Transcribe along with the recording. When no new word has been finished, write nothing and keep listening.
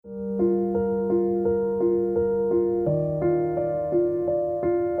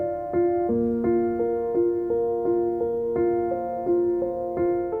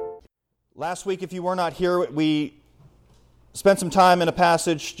Last week, if you were not here, we spent some time in a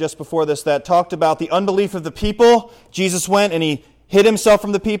passage just before this that talked about the unbelief of the people. Jesus went and he hid himself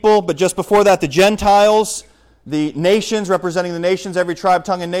from the people, but just before that, the Gentiles, the nations, representing the nations, every tribe,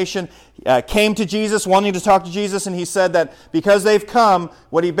 tongue, and nation, came to Jesus, wanting to talk to Jesus, and he said that because they've come,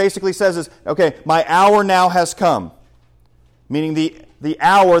 what he basically says is, okay, my hour now has come. Meaning the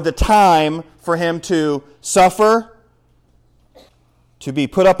hour, the time for him to suffer, to be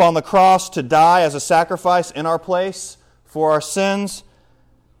put up on the cross, to die as a sacrifice in our place for our sins.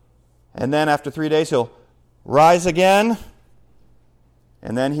 And then after 3 days, he'll rise again.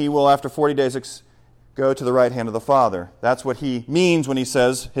 And then he will, after 40 days, go to the right hand of the Father. That's what he means when he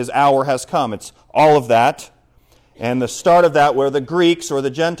says his hour has come. It's all of that. And the start of that were the Greeks or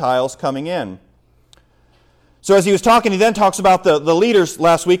the Gentiles coming in. So as he was talking, he then talks about the leaders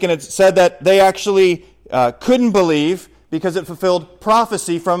last week, and it said that they actually couldn't believe because it fulfilled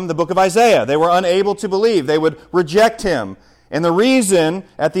prophecy from the book of Isaiah. They were unable to believe. They would reject him. And the reason,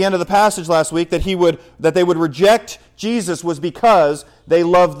 at the end of the passage last week, that they would reject Jesus was because they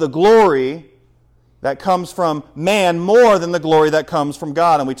loved the glory that comes from man more than the glory that comes from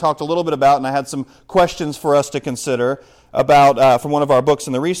God. And we talked a little bit about, and I had some questions for us to consider about from one of our books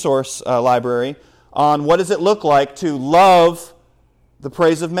in the resource library on what does it look like to love the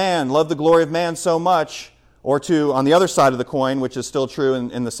praise of man, love the glory of man so much, or to, on the other side of the coin, which is still true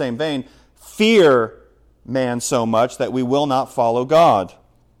in the same vein, fear man so much that we will not follow God.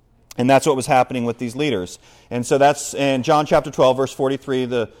 And that's what was happening with these leaders. And so that's in John chapter 12, verse 43,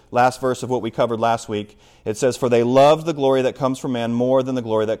 the last verse of what we covered last week. It says, "For they love the glory that comes from man more than the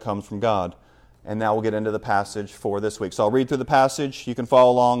glory that comes from God." And now we'll get into the passage for this week. So I'll read through the passage. You can follow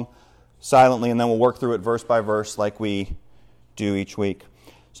along silently, and then we'll work through it verse by verse like we do each week.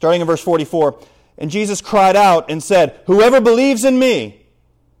 Starting in verse 44, "And Jesus cried out and said, 'Whoever believes in me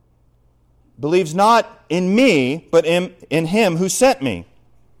believes not in me, but in him who sent me.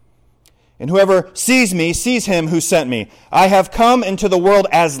 And whoever sees me sees him who sent me. I have come into the world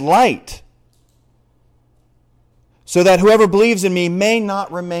as light, so that whoever believes in me may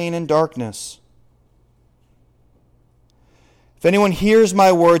not remain in darkness. If anyone hears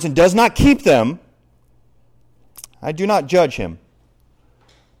my words and does not keep them, I do not judge him.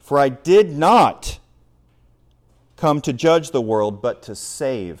 For I did not come to judge the world, but to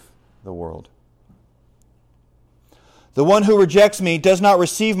save the world. The one who rejects me does not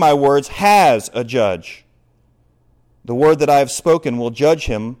receive my words, has a judge. The word that I have spoken will judge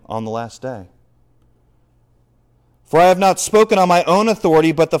him on the last day. For I have not spoken on my own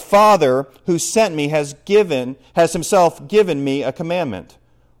authority, but the Father who sent me has himself given me a commandment,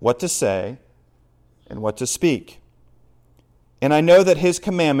 what to say and what to speak. And I know that his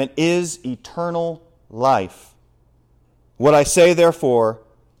commandment is eternal life. What I say, therefore,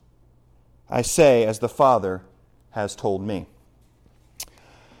 I say as the Father has told me."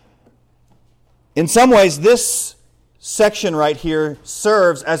 In some ways, this section right here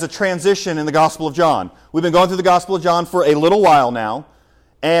serves as a transition in the Gospel of John. We've been going through the Gospel of John for a little while now.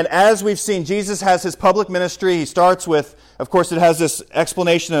 And as we've seen, Jesus has his public ministry. He starts with, of course, it has this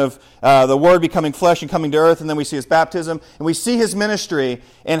explanation of the Word becoming flesh and coming to earth, and then we see his baptism, and we see his ministry.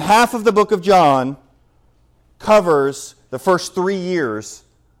 And half of the book of John covers the first 3 years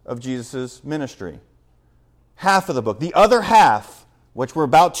of Jesus' ministry. Half of the book. The other half, which we're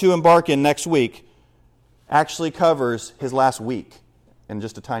about to embark in next week, actually covers his last week and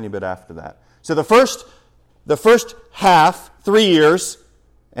just a tiny bit after that. So the first half, 3 years,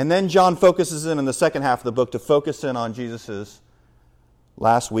 and then John focuses in the second half of the book to focus in on Jesus'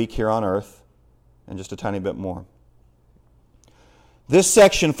 last week here on earth and just a tiny bit more. This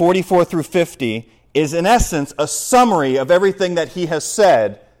section, 44 through 50, is in essence a summary of everything that he has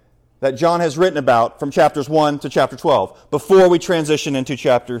said that John has written about from chapters 1 to chapter 12 before we transition into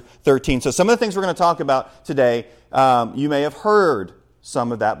chapter 13. So some of the things we're going to talk about today, you may have heard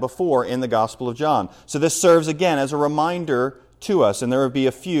some of that before in the Gospel of John. So this serves again as a reminder to us, and there will be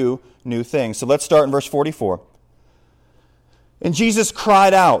a few new things. So let's start in verse 44. "And Jesus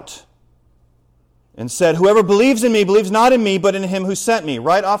cried out and said, 'Whoever believes in me believes not in me, but in him who sent me.'"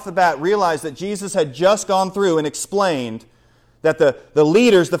 Right off the bat, realize that Jesus had just gone through and explained that the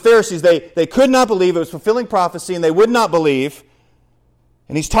leaders, the Pharisees, they could not believe. It was fulfilling prophecy, and they would not believe.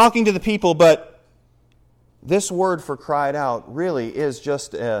 And he's talking to the people, but this word for cried out really is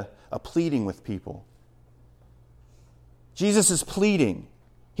just a pleading with people. Jesus is pleading.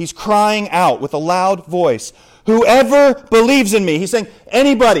 He's crying out with a loud voice. "Whoever believes in me," he's saying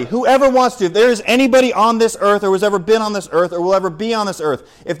anybody, whoever wants to, if there is anybody on this earth or has ever been on this earth or will ever be on this earth,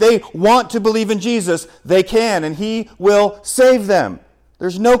 if they want to believe in Jesus, they can, and he will save them.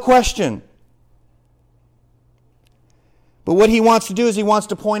 There's no question. But what he wants to do is he wants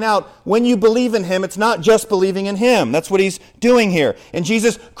to point out, when you believe in him, it's not just believing in him. That's what he's doing here. And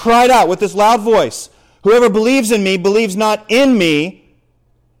Jesus cried out with this loud voice, "Whoever believes in me believes not in me,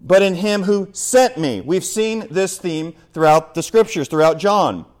 but in him who sent me." We've seen this theme throughout the Scriptures, throughout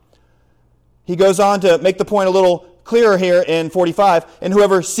John. He goes on to make the point a little clearer here in 45, "And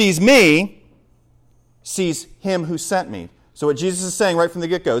whoever sees me sees him who sent me." So what Jesus is saying right from the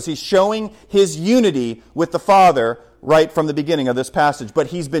get-go is he's showing his unity with the Father right from the beginning of this passage. But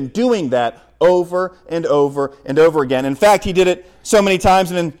he's been doing that over and over and over again. In fact, he did it so many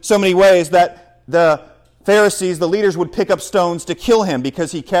times and in so many ways that the Pharisees, the leaders, would pick up stones to kill him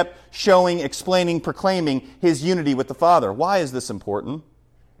because he kept showing, explaining, proclaiming his unity with the Father. Why is this important?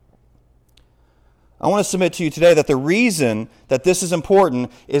 I want to submit to you today that the reason that this is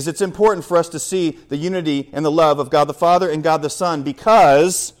important is it's important for us to see the unity and the love of God the Father and God the Son,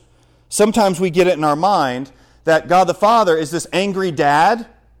 because sometimes we get it in our mind that God the Father is this angry dad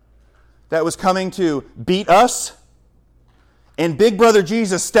that was coming to beat us, and Big Brother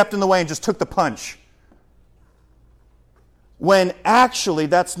Jesus stepped in the way and just took the punch. When actually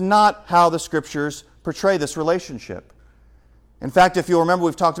that's not how the Scriptures portray this relationship. In fact, if you'll remember,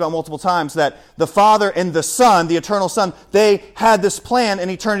 we've talked about multiple times that the Father and the Son, the eternal Son, they had this plan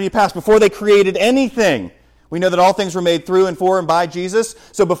in eternity past before they created anything. We know that all things were made through and for and by Jesus.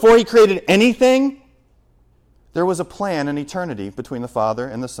 So before he created anything, there was a plan in eternity between the Father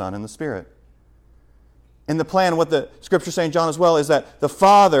and the Son and the Spirit. And the plan, what the Scripture saying, John, as well, is that the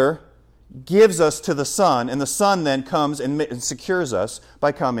Father gives us to the Son, and the Son then comes and secures us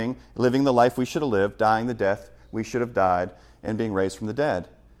by coming, living the life we should have lived, dying the death we should have died, and being raised from the dead.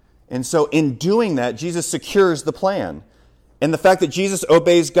 And so in doing that, Jesus secures the plan. And the fact that Jesus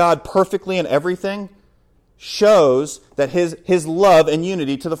obeys God perfectly in everything shows that his love and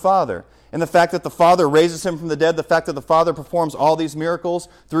unity to the Father. And the fact that the Father raises him from the dead, the fact that the Father performs all these miracles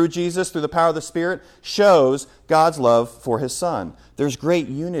through Jesus, through the power of the Spirit, shows God's love for his Son. There's great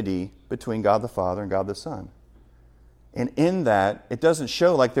unity between God the Father and God the Son. And in that, it doesn't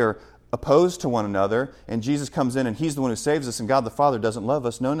show like they're opposed to one another, and Jesus comes in and he's the one who saves us, and God the Father doesn't love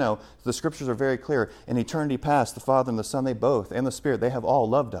us. No. The Scriptures are very clear. In eternity past, the Father and the Son, they both, and the Spirit, they have all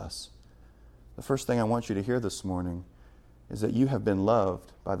loved us. The first thing I want you to hear this morning is that you have been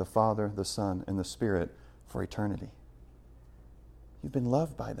loved by the Father, the Son, and the Spirit for eternity. You've been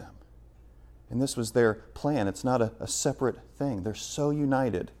loved by them. And this was their plan. It's not a separate thing. They're so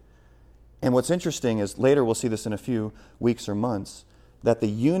united. And what's interesting is, later we'll see this in a few weeks or months, that the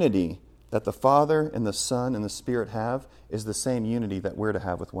unity that the Father and the Son and the Spirit have is the same unity that we're to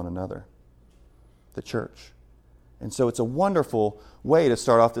have with one another, the church. And so it's a wonderful way to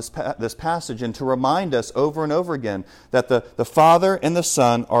start off this passage and to remind us over and over again that the Father and the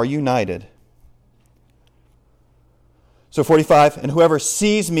Son are united. So 45, "And whoever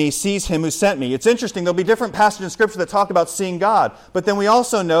sees me sees him who sent me." It's interesting, there'll be different passages in Scripture that talk about seeing God, but then we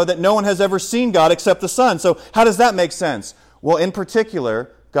also know that no one has ever seen God except the Son. So how does that make sense? Well, in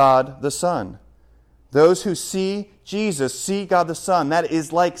particular, God the Son. Those who see Jesus see God the Son. That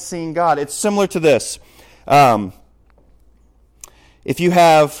is like seeing God. It's similar to this. If you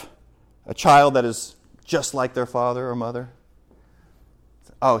have a child that is just like their father or mother,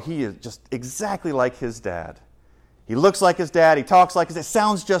 he is just exactly like his dad. He looks like his dad, he talks like his dad,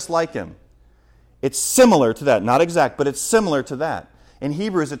 sounds just like him. It's similar to that. Not exact, but it's similar to that. In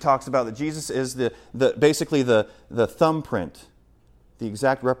Hebrews, it talks about that Jesus is basically the thumbprint, the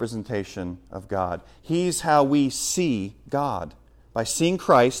exact representation of God. He's how we see God. By seeing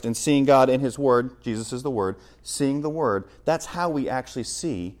Christ and seeing God in His Word, Jesus is the Word, seeing the Word, that's how we actually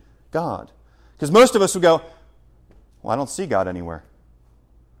see God. Because most of us would go, well, I don't see God anywhere.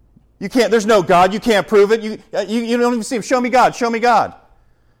 There's no God, you can't prove it, you don't even see Him, show me God, show me God.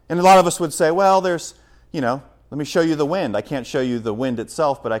 And a lot of us would say, well, let me show you the wind. I can't show you the wind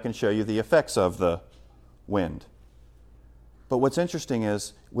itself, but I can show you the effects of the wind. But what's interesting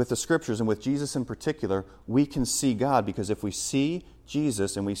is, with the Scriptures and with Jesus in particular, we can see God because if we see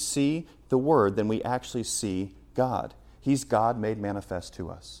Jesus and we see the Word, then we actually see God. He's God made manifest to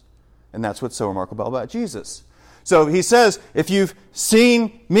us. And that's what's so remarkable about Jesus. So he says, if you've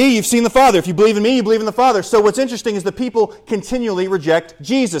seen me, you've seen the Father. If you believe in me, you believe in the Father. So what's interesting is the people continually reject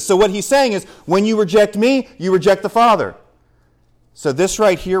Jesus. So what he's saying is, when you reject me, you reject the Father. So this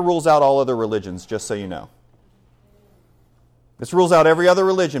right here rules out all other religions, just so you know. This rules out every other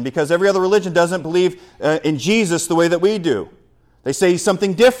religion, because every other religion doesn't believe in Jesus the way that we do. They say He's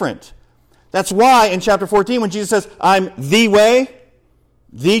something different. That's why in chapter 14, when Jesus says, I'm the way,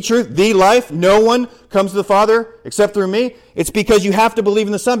 the truth, the life, no one comes to the Father except through me, it's because you have to believe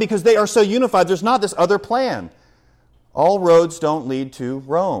in the Son, because they are so unified. There's not this other plan. All roads don't lead to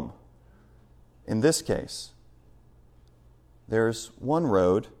Rome. In this case, there's one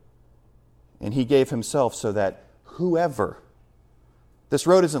road, and he gave himself so that whoever, this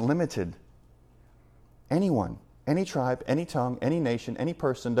road isn't limited. Anyone, any tribe, any tongue, any nation, any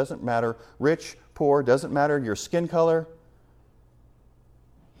person, doesn't matter, rich, poor, doesn't matter your skin color.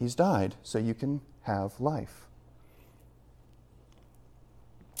 He's died so you can have life.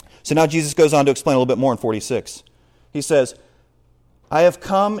 So now Jesus goes on to explain a little bit more in 46. He says, I have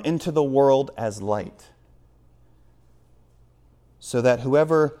come into the world as light, so that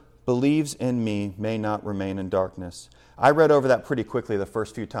whoever believes in me may not remain in darkness. I read over that pretty quickly the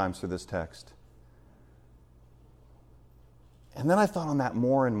first few times through this text. And then I thought on that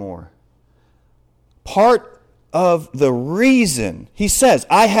more and more. Part of the reason, he says,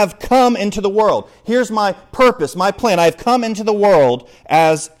 I have come into the world. Here's my purpose, my plan. I have come into the world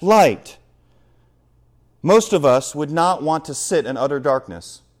as light. Most of us would not want to sit in utter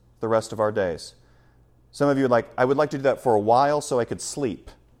darkness the rest of our days. Some of you would I would like to do that for a while so I could sleep.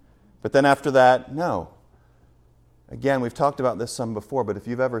 But then after that, no. Again, we've talked about this some before, but if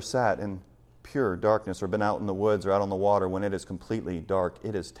you've ever sat in pure darkness or been out in the woods or out on the water when it is completely dark,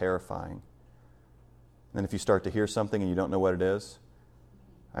 it is terrifying. And then if you start to hear something and you don't know what it is,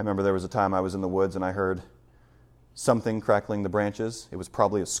 I remember there was a time I was in the woods and I heard something crackling the branches. It was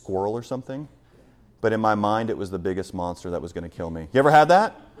probably a squirrel or something. But in my mind, it was the biggest monster that was going to kill me. You ever had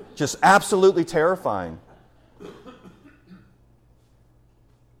that? Just absolutely terrifying.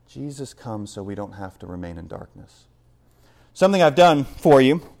 Jesus comes so we don't have to remain in darkness. Something I've done for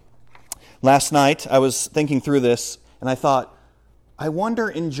you. Last night, I was thinking through this, and I thought, I wonder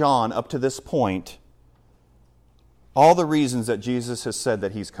in John, up to this point, all the reasons that Jesus has said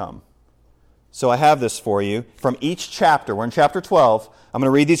that he's come. So I have this for you from each chapter. We're in chapter 12. I'm going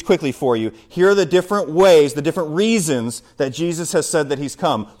to read these quickly for you. Here are the different ways, the different reasons that Jesus has said that he's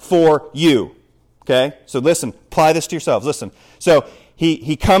come for you. Okay? So listen, apply this to yourselves. Listen. So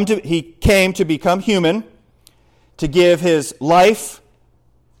he came to become human, to give his life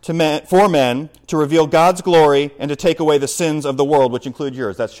for men, to reveal God's glory, and to take away the sins of the world, which include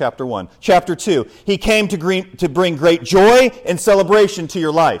yours. That's chapter 1. Chapter 2, he came to bring great joy and celebration to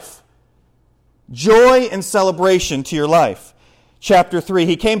your life. Joy and celebration to your life. Chapter 3,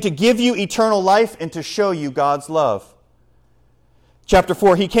 he came to give you eternal life and to show you God's love. Chapter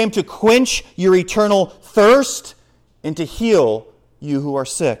 4, he came to quench your eternal thirst and to heal you who are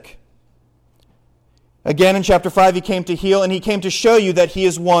sick. Again, in chapter 5, he came to heal, and he came to show you that he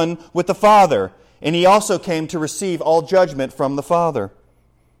is one with the Father. And he also came to receive all judgment from the Father.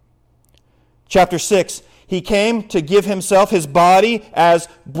 Chapter 6, he came to give himself, his body, as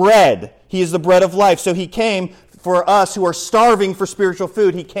bread. He is the bread of life. So he came for us who are starving for spiritual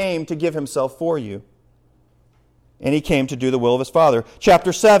food. He came to give himself for you. And he came to do the will of his Father.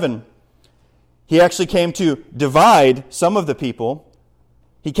 Chapter 7, he actually came to divide some of the people.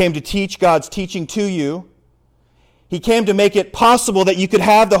 He came to teach God's teaching to you. He came to make it possible that you could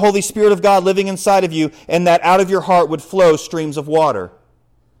have the Holy Spirit of God living inside of you, and that out of your heart would flow streams of water,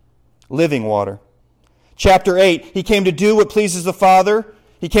 living water. Chapter 8, he came to do what pleases the Father.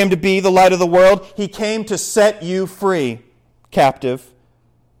 He came to be the light of the world. He came to set you free, captive.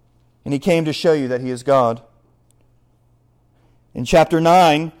 And he came to show you that he is God. In chapter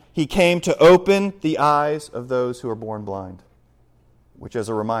 9, he came to open the eyes of those who are born blind, which, as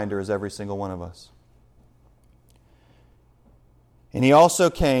a reminder, is every single one of us. And he also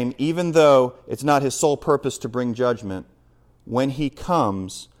came, even though it's not his sole purpose to bring judgment, when he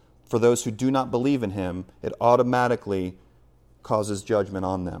comes, for those who do not believe in him, it automatically causes judgment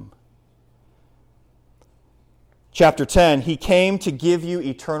on them. Chapter 10, he came to give you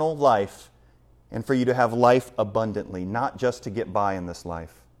eternal life and for you to have life abundantly, not just to get by in this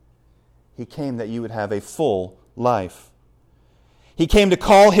life. He came that you would have a full life. He came to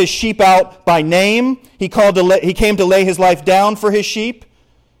call his sheep out by name. He came to lay his life down for his sheep.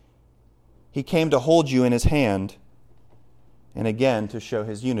 He came to hold you in his hand, and again to show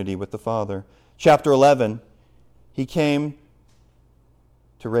his unity with the Father. Chapter 11, he came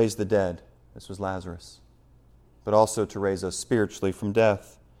to raise the dead. This was Lazarus. But also to raise us spiritually from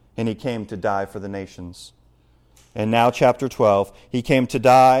death. And he came to die for the nations. And now chapter 12, he came to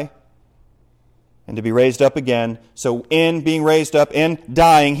die and to be raised up again. So in being raised up and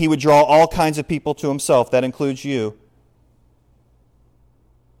dying, he would draw all kinds of people to himself. That includes you.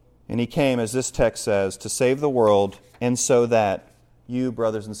 And he came, as this text says, to save the world, and so that you,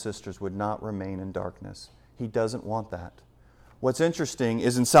 brothers and sisters, would not remain in darkness. He doesn't want that. What's interesting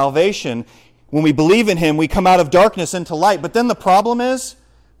is in salvation, when we believe in him, we come out of darkness into light. But then the problem is,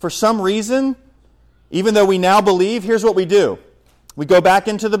 for some reason, Even though we now believe, here's what we do. We go back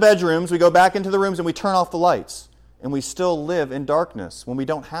into the bedrooms, we go back into the rooms, and we turn off the lights. And we still live in darkness when we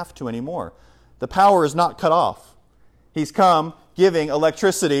don't have to anymore. The power is not cut off. He's come giving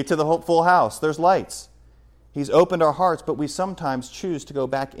electricity to the whole full house. There's lights. He's opened our hearts, but we sometimes choose to go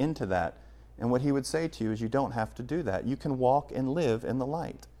back into that. And what he would say to you is you don't have to do that. You can walk and live in the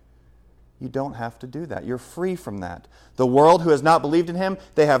light. You don't have to do that. You're free from that. The world who has not believed in him,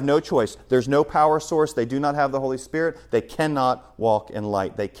 they have no choice. There's no power source. They do not have the Holy Spirit. They cannot walk in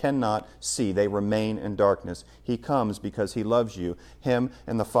light. They cannot see. They remain in darkness. He comes because he loves you. Him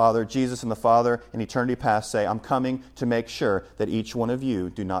and the Father, Jesus and the Father in eternity past say, I'm coming to make sure that each one of you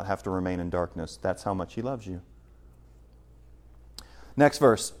do not have to remain in darkness. That's how much he loves you. Next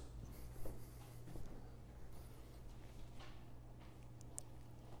verse.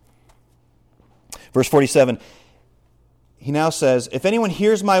 Verse 47, he now says, if anyone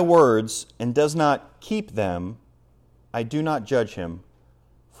hears my words and does not keep them, I do not judge him,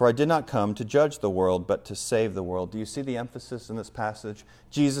 for I did not come to judge the world, but to save the world. Do you see the emphasis in this passage?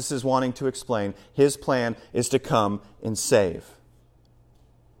 Jesus is wanting to explain his plan is to come and save.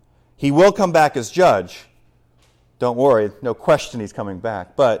 He will come back as judge. Don't worry, no question he's coming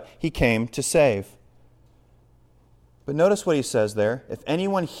back, but he came to save. But notice what he says there. If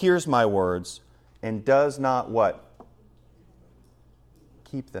anyone hears my words and does not what?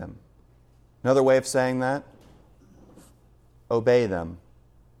 Keep them. Another way of saying that? Obey them.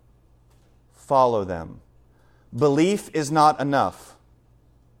 Follow them. Belief is not enough.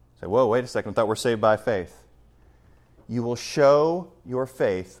 Say, whoa, wait a second, I thought we're saved by faith. You will show your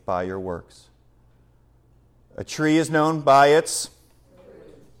faith by your works. A tree is known by its...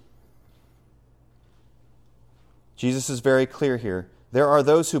 Jesus is very clear here. There are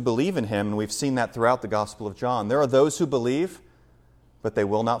those who believe in him, and we've seen that throughout the Gospel of John. There are those who believe, but they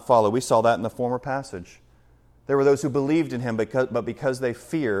will not follow. We saw that in the former passage. There were those who believed in him, but because they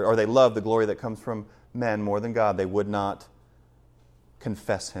fear or they love the glory that comes from men more than God, they would not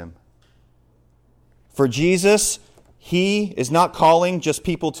confess him. For Jesus, he is not calling just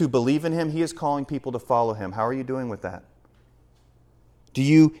people to believe in him. He is calling people to follow him. How are you doing with that? Do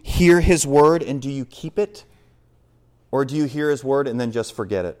you hear his word and do you keep it? Or do you hear his word and then just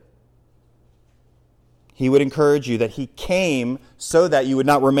forget it? He would encourage you that he came so that you would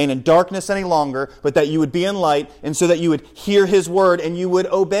not remain in darkness any longer, but that you would be in light, and so that you would hear his word and you would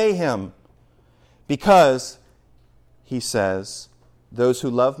obey him. Because, he says, those who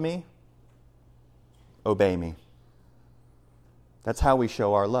love me, obey me. That's how we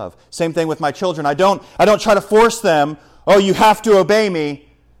show our love. Same thing with my children. I don't try to force them, oh, you have to obey me.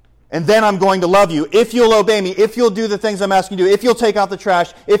 And then I'm going to love you. If you'll obey me, if you'll do the things I'm asking you to do, if you'll take out the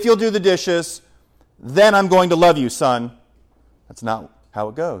trash, if you'll do the dishes, then I'm going to love you, son. That's not how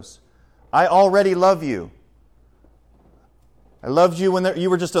it goes. I already love you. I loved you when you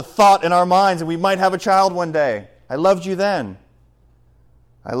were just a thought in our minds and we might have a child one day. I loved you then.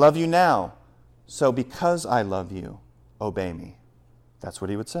 I love you now. So because I love you, obey me. That's what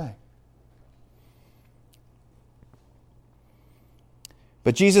he would say.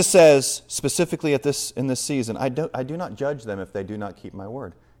 But Jesus says, specifically in this season, I do not judge them if they do not keep my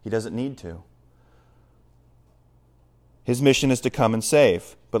word. He doesn't need to. His mission is to come and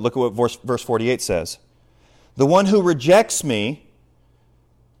save. But look at what verse 48 says. The one who rejects me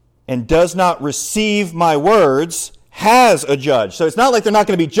and does not receive my words has a judge. So it's not like they're not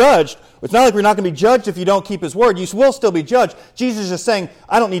going to be judged. It's not like we're not going to be judged if you don't keep his word. You will still be judged. Jesus is just saying,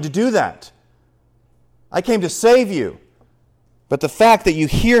 I don't need to do that. I came to save you. But the fact that you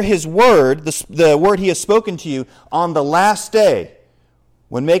hear his word, the word he has spoken to you on the last day,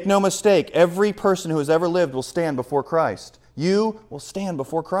 when, make no mistake, every person who has ever lived will stand before Christ. You will stand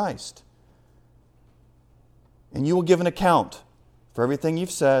before Christ. And you will give an account for everything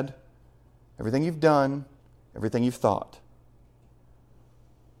you've said, everything you've done, everything you've thought.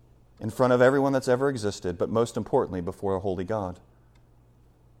 In front of everyone that's ever existed, but most importantly, before a holy God.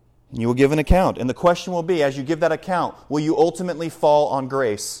 And you will give an account. And the question will be, as you give that account, will you ultimately fall on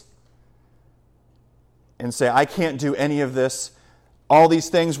grace and say, I can't do any of this. All these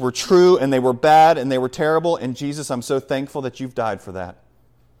things were true and they were bad and they were terrible. And Jesus, I'm so thankful that you've died for that.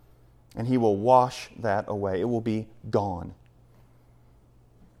 And he will wash that away. It will be gone.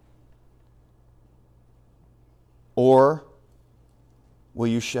 Or will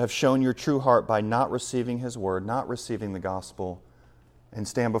you have shown your true heart by not receiving his word, not receiving the gospel, and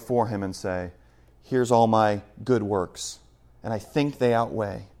stand before him and say, here's all my good works, and I think they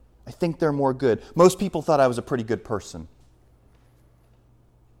outweigh. I think they're more good. Most people thought I was a pretty good person.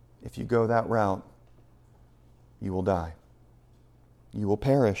 If you go that route, you will die. You will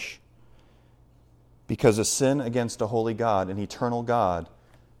perish. Because a sin against a holy God, an eternal God,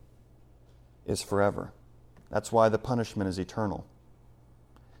 is forever. That's why the punishment is eternal.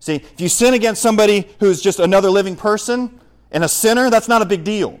 See, if you sin against somebody who's just another living person and a sinner, that's not a big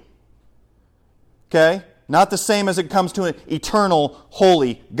deal. Okay? Not the same as it comes to an eternal,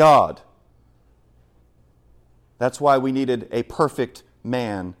 holy God. That's why we needed a perfect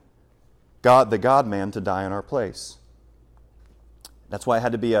man, God, the God-man, to die in our place. That's why it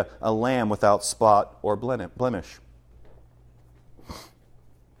had to be a lamb without spot or blemish.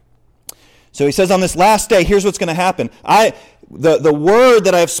 So he says on this last day, here's what's going to happen. The word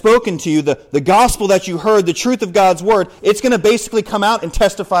that I have spoken to you, the gospel that you heard, the truth of God's word, it's going to basically come out and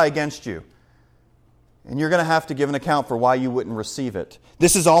testify against you. And you're going to have to give an account for why you wouldn't receive it.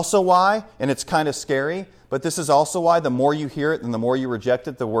 This is also why, and it's kind of scary, but this is also why the more you hear it and the more you reject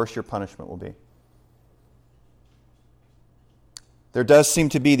it, the worse your punishment will be. There does seem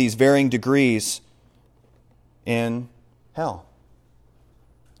to be these varying degrees in hell.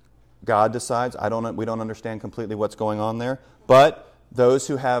 God decides. We don't understand completely what's going on there. But those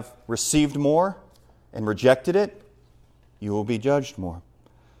who have received more and rejected it, you will be judged more.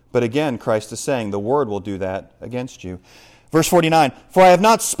 But again, Christ is saying the word will do that against you. Verse 49, for I have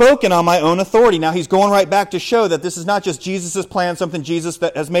not spoken on my own authority. Now he's going right back to show that this is not just Jesus' plan, something Jesus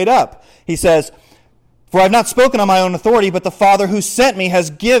that has made up. He says, for I have not spoken on my own authority, but the Father who sent me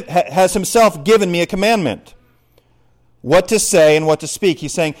has himself given me a commandment. What to say and what to speak.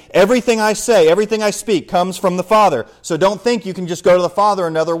 He's saying, everything I say, everything I speak comes from the Father. So don't think you can just go to the Father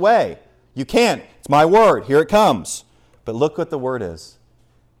another way. You can't. It's my word. Here it comes. But look what the word is.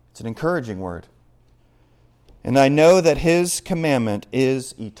 It's an encouraging word. And I know that his commandment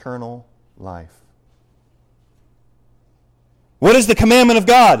is eternal life. What is the commandment of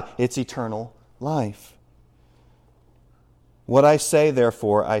God? It's eternal life. What I say,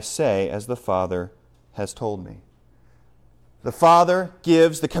 therefore, I say as the Father has told me. The Father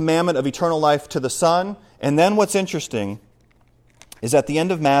gives the commandment of eternal life to the Son. And then what's interesting is at the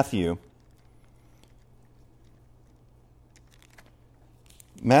end of Matthew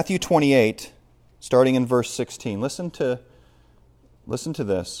 28, starting in verse 16. Listen to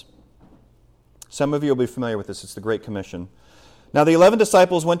this. Some of you will be familiar with this. It's the Great Commission. Now the 11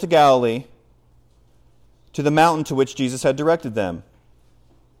 disciples went to Galilee, to the mountain to which Jesus had directed them.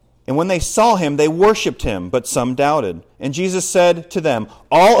 And when they saw him, they worshipped him, but some doubted. And Jesus said to them,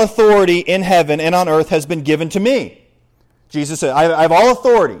 all authority in heaven and on earth has been given to me. Jesus said, I have all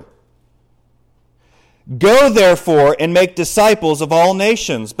authority. Go, therefore, and make disciples of all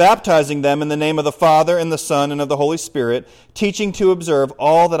nations, baptizing them in the name of the Father and the Son and of the Holy Spirit, teaching to observe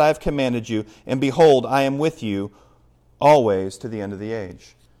all that I have commanded you. And behold, I am with you always to the end of the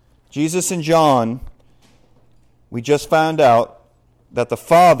age. Jesus and John, we just found out that the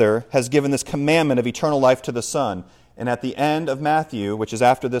Father has given this commandment of eternal life to the Son. And at the end of Matthew, which is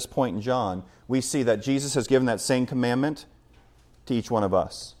after this point in John, we see that Jesus has given that same commandment to each one of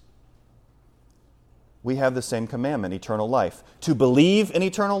us. We have the same commandment, eternal life. To believe in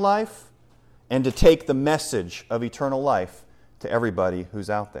eternal life and to take the message of eternal life to everybody who's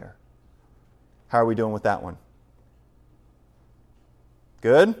out there. How are we doing with that one?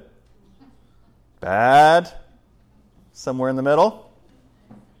 Good? Bad? Somewhere in the middle?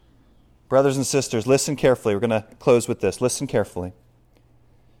 Brothers and sisters, listen carefully. We're going to close with this. Listen carefully.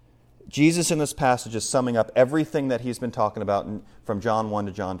 Jesus in this passage is summing up everything that he's been talking about from John 1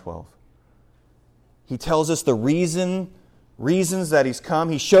 to John 12. He tells us the reasons that he's come.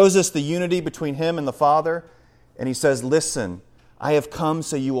 He shows us the unity between him and the Father. And he says, listen, I have come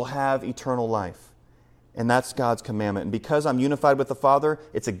so you will have eternal life. And that's God's commandment. And because I'm unified with the Father,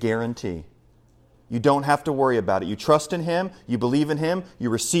 it's a guarantee. You don't have to worry about it. You trust in him, you believe in him, you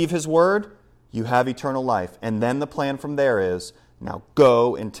receive his word, you have eternal life. And then the plan from there is, now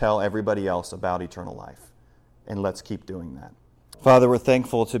go and tell everybody else about eternal life. And let's keep doing that. Father, we're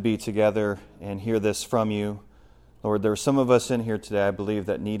thankful to be together and hear this from you. Lord, there are some of us in here today, I believe,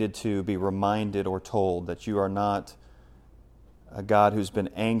 that needed to be reminded or told that you are not a God who's been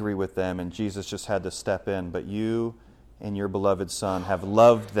angry with them and Jesus just had to step in, but you and your beloved Son have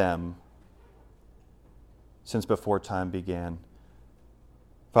loved them since before time began.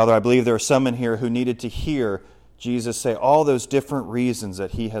 Father, I believe there are some in here who needed to hear Jesus say all those different reasons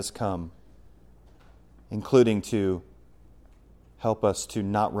that he has come, including to help us to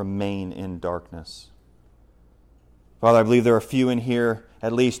not remain in darkness. Father, I believe there are a few in here,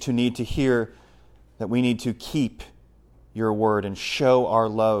 at least, who need to hear that we need to keep your word and show our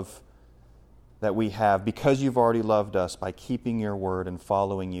love that we have because you've already loved us by keeping your word and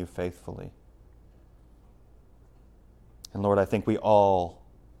following you faithfully. And Lord, I think we all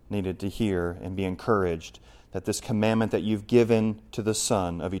needed to hear and be encouraged that this commandment that you've given to the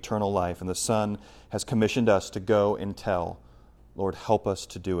Son of eternal life, and the Son has commissioned us to go and tell. Lord, help us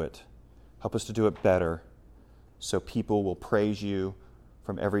to do it. Help us to do it better so people will praise you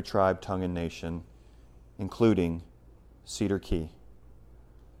from every tribe, tongue, and nation, including Cedar Key.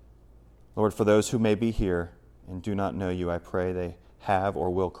 Lord, for those who may be here and do not know you, I pray they have or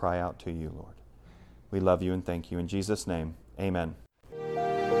will cry out to you, Lord. We love you and thank you. In Jesus' name, amen.